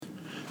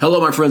Hello,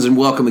 my friends, and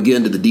welcome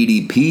again to the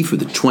DDP for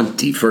the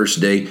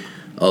 21st day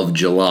of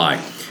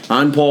July.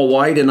 I'm Paul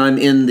White, and I'm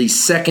in the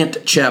second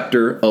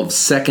chapter of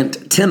 2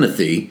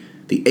 Timothy,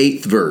 the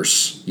 8th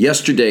verse.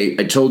 Yesterday,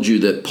 I told you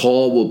that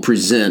Paul will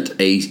present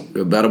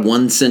about a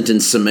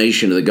one-sentence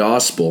summation of the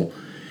gospel.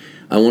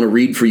 I want to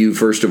read for you,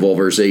 first of all,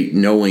 verse 8,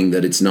 knowing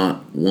that it's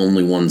not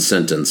only one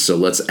sentence, so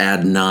let's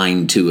add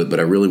 9 to it, but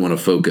I really want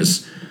to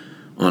focus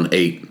on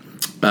 8.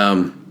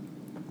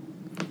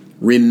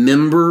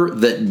 Remember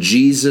that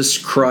Jesus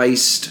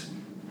Christ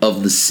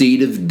of the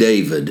seed of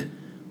David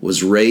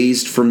was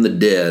raised from the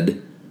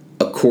dead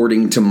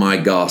according to my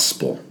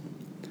gospel,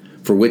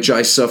 for which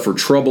I suffer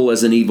trouble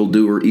as an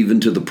evildoer, even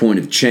to the point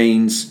of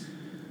chains,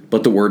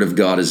 but the word of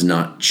God is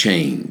not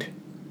chained.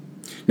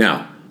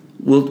 Now,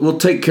 we'll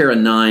take care of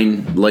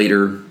 9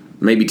 later,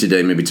 maybe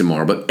today, maybe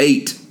tomorrow, but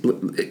 8,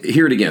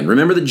 hear it again.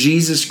 Remember that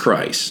Jesus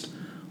Christ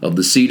of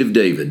the seed of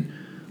David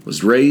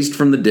was raised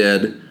from the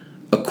dead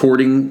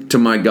according to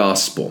my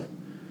gospel.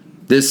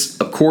 This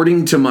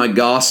according to my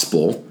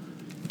gospel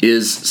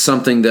is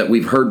something that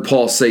we've heard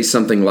Paul say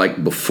something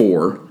like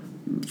before.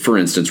 For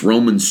instance,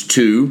 Romans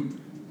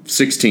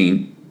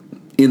 2:16,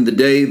 in the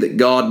day that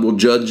God will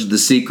judge the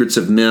secrets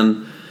of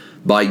men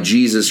by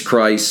Jesus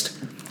Christ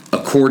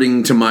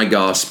according to my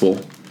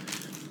gospel.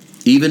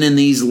 Even in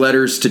these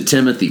letters to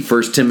Timothy,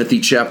 1 Timothy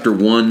chapter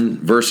 1,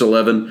 verse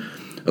 11,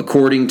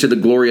 according to the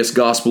glorious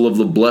gospel of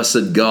the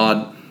blessed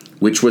God,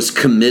 which was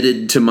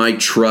committed to my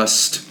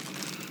trust.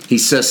 He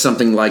says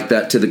something like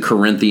that to the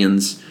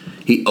Corinthians.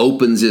 He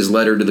opens his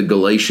letter to the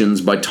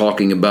Galatians by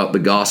talking about the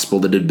gospel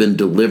that had been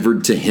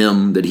delivered to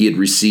him, that he had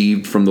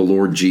received from the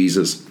Lord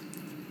Jesus.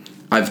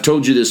 I've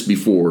told you this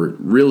before.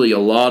 Really, a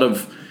lot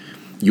of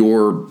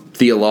your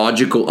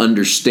theological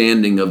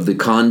understanding of the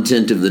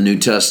content of the New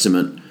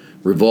Testament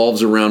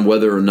revolves around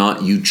whether or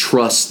not you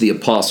trust the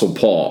Apostle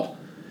Paul.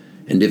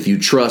 And if you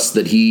trust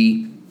that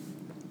he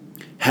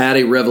had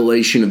a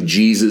revelation of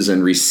Jesus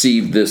and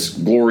received this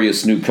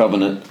glorious new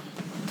covenant,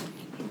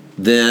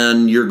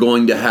 then you're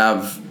going to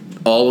have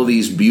all of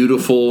these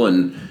beautiful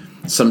and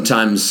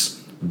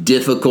sometimes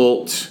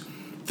difficult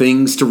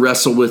things to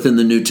wrestle with in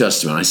the New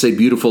Testament. I say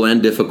beautiful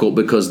and difficult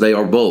because they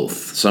are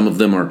both. Some of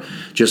them are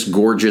just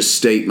gorgeous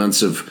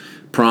statements of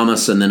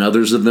promise, and then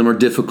others of them are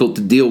difficult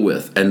to deal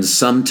with. And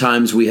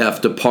sometimes we have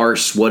to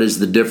parse what is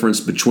the difference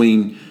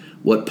between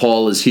what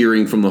Paul is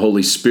hearing from the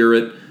Holy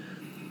Spirit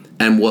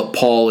and what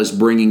Paul is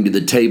bringing to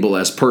the table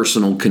as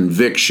personal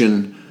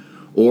conviction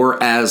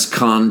or as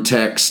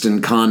context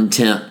and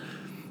content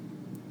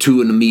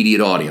to an immediate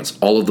audience.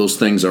 All of those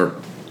things are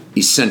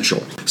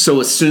essential.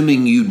 So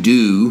assuming you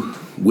do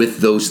with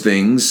those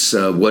things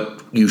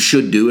what you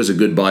should do as a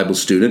good Bible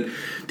student,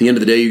 at the end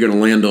of the day you're going to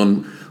land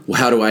on, well,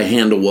 how do I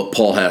handle what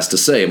Paul has to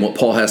say? And what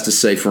Paul has to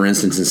say, for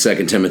instance, in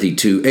 2 Timothy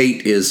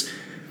 2:8 is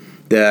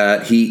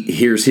that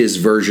here's his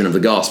version of the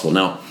gospel.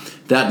 Now,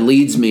 that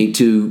leads me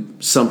to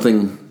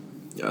something.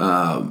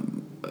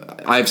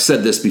 I've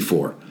said this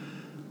before.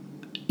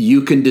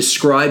 You can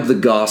describe the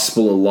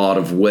gospel a lot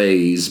of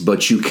ways,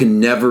 but you can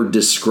never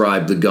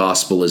describe the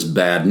gospel as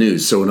bad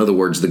news. So in other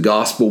words, the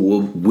gospel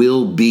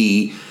will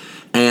be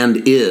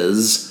and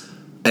is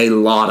a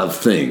lot of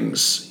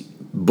things,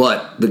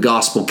 but the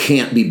gospel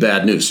can't be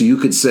bad news. So you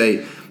could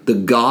say the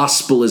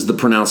gospel is the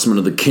pronouncement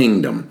of the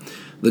kingdom.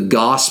 The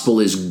gospel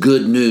is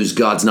good news.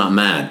 God's not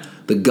mad.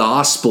 The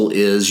gospel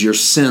is your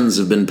sins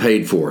have been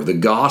paid for. The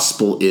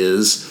gospel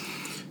is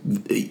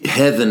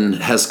heaven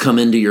has come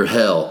into your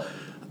hell.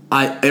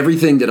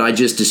 Everything that I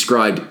just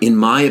described, in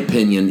my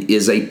opinion,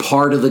 is a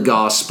part of the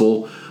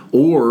gospel,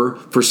 or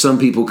for some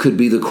people could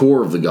be the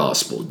core of the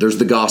gospel. There's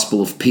the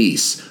gospel of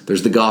peace.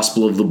 There's the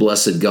gospel of the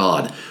blessed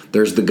God.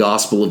 There's the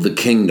gospel of the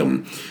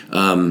kingdom.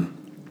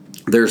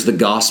 There's the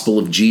gospel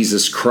of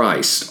Jesus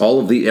Christ.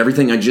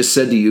 Everything I just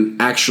said to you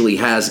actually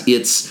has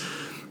its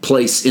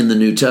place in the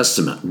New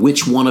Testament.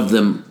 Which one of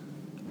them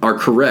are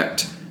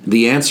correct?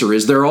 The answer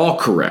is they're all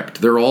correct.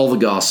 They're all the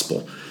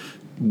gospel.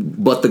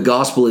 But the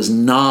gospel is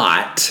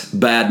not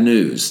bad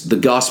news. The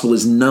gospel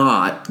is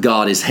not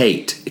God is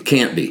hate. It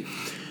can't be.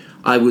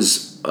 I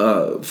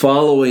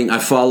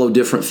follow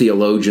different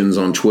theologians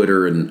on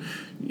Twitter and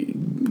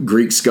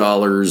Greek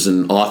scholars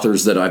and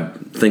authors that I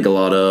think a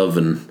lot of.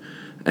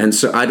 And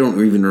so I don't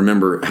even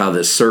remember how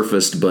this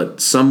surfaced, but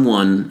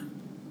someone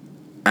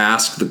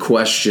asked the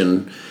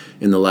question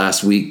in the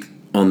last week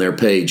on their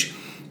page,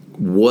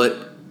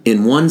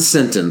 in one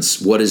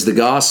sentence, what is the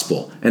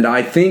gospel? And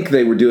I think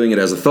they were doing it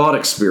as a thought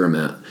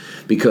experiment,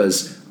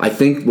 because I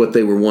think what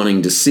they were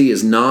wanting to see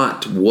is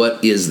not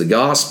what is the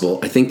gospel.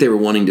 I think they were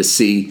wanting to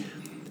see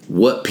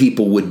what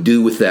people would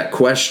do with that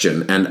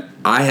question. And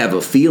I have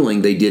a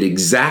feeling they did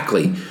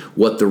exactly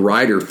what the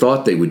writer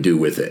thought they would do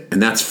with it,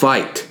 and that's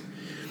fight.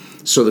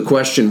 So the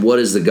question, what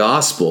is the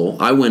gospel?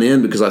 I went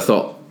in because I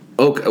thought,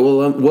 okay,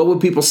 well, what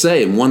would people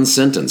say in one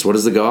sentence? What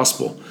is the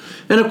gospel?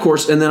 And of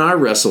course, and then I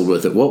wrestled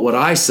with it. What would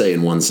I say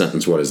in one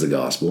sentence? What is the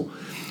gospel?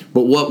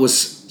 But what was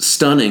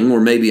stunning,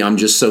 or maybe I'm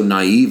just so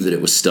naive that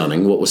it was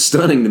stunning, what was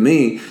stunning to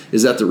me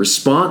is that the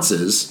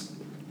responses,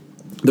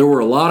 there were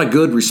a lot of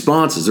good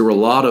responses. There were a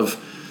lot of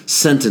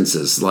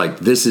sentences like,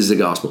 this is the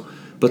gospel.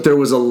 But there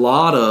was a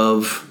lot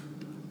of,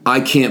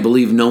 I can't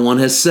believe no one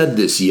has said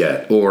this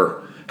yet,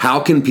 or how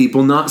can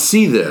people not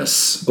see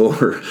this,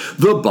 or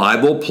the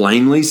Bible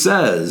plainly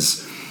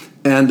says.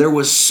 And there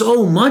was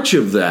so much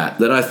of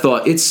that I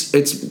thought it's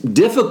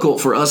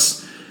difficult for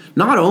us,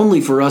 not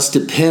only for us to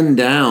pin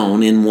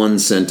down in one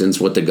sentence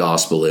what the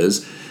gospel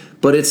is,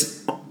 but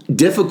it's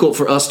difficult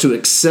for us to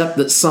accept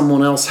that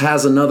someone else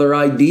has another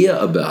idea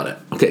about it.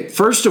 Okay,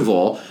 first of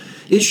all,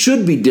 it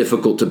should be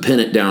difficult to pin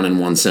it down in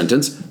one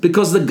sentence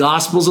because the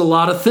gospel's a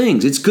lot of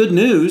things. It's good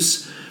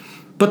news,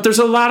 but there's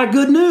a lot of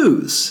good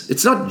news.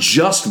 It's not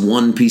just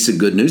one piece of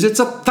good news. It's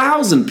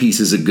 1,000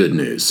 pieces of good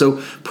news.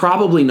 So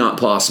probably not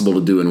possible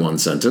to do in one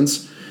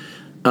sentence.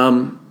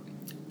 And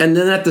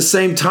then at the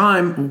same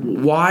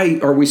time, why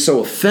are we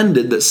so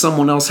offended that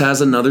someone else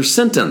has another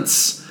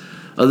sentence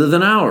other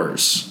than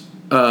ours?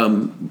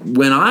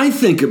 When I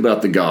think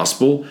about the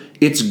gospel,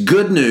 it's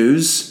good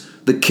news.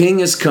 The King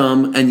has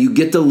come and you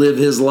get to live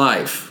his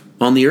life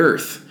on the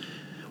earth.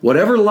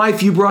 Whatever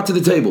life you brought to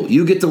the table,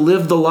 you get to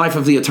live the life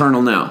of the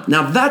eternal now.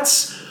 Now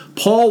that's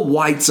Paul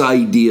White's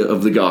idea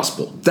of the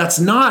gospel. That's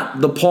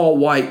not the Paul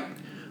White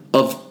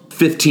of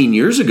 15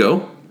 years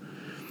ago.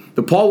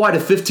 The Paul White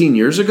of 15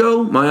 years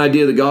ago, my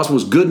idea of the gospel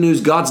was good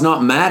news. God's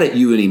not mad at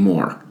you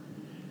anymore.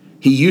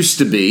 He used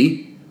to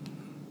be.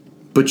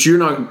 But you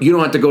don't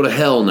have to go to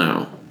hell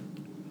now.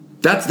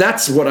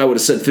 That's what I would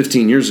have said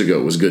 15 years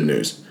ago was good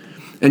news.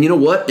 And you know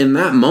what? In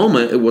that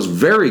moment, it was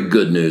very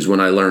good news when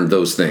I learned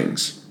those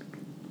things.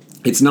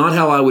 It's not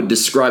how I would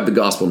describe the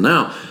gospel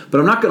now, but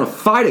I'm not going to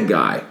fight a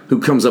guy who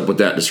comes up with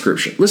that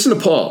description. Listen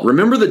to Paul.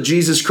 Remember that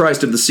Jesus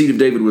Christ of the seed of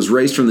David was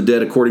raised from the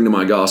dead according to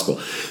my gospel.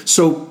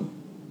 So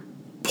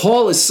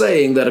Paul is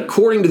saying that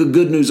according to the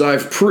good news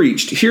I've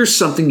preached, here's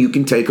something you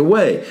can take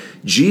away.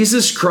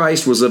 Jesus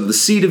Christ was of the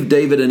seed of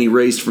David and he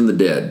raised from the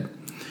dead.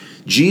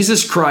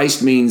 Jesus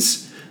Christ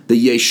means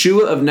the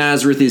Yeshua of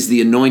Nazareth is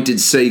the anointed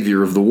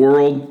Savior of the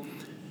world.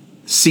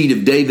 Seed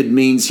of David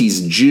means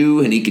he's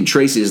Jew and he can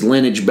trace his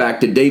lineage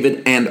back to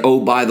David. And oh,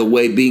 by the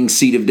way, being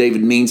seed of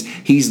David means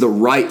he's the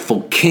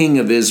rightful king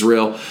of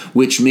Israel,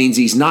 which means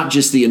he's not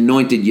just the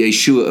anointed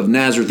Yeshua of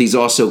Nazareth, he's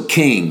also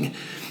king.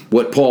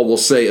 What Paul will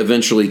say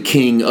eventually,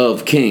 King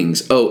of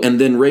Kings. Oh, and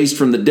then raised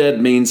from the dead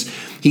means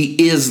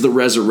he is the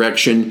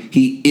resurrection.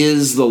 He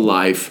is the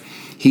life.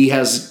 He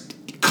has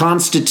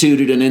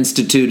constituted and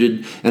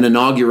instituted and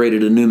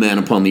inaugurated a new man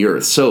upon the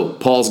earth. So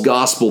Paul's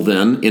gospel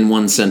then, in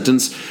one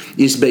sentence,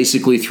 is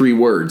basically 3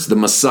 words. The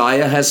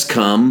Messiah has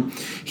come.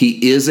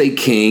 He is a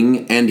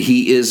king and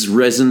he is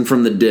risen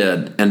from the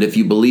dead. And if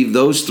you believe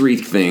those 3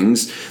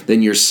 things,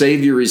 then your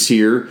Savior is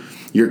here,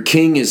 your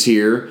king is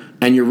here,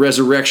 and your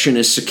resurrection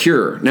is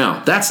secure.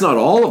 Now, that's not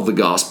all of the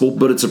gospel,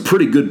 but it's a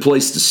pretty good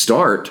place to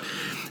start.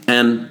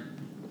 And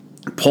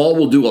Paul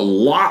will do a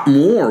lot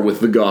more with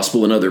the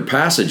gospel in other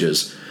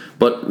passages.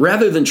 But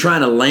rather than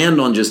trying to land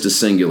on just a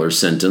singular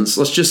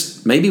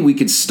sentence, maybe we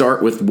could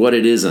start with what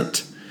it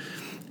isn't.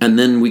 And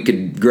then we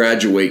could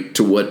graduate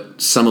to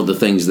what some of the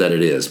things that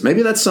it is.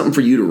 Maybe that's something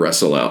for you to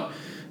wrestle out.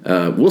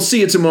 We'll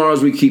see you tomorrow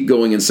as we keep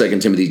going in 2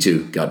 Timothy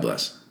 2. God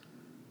bless.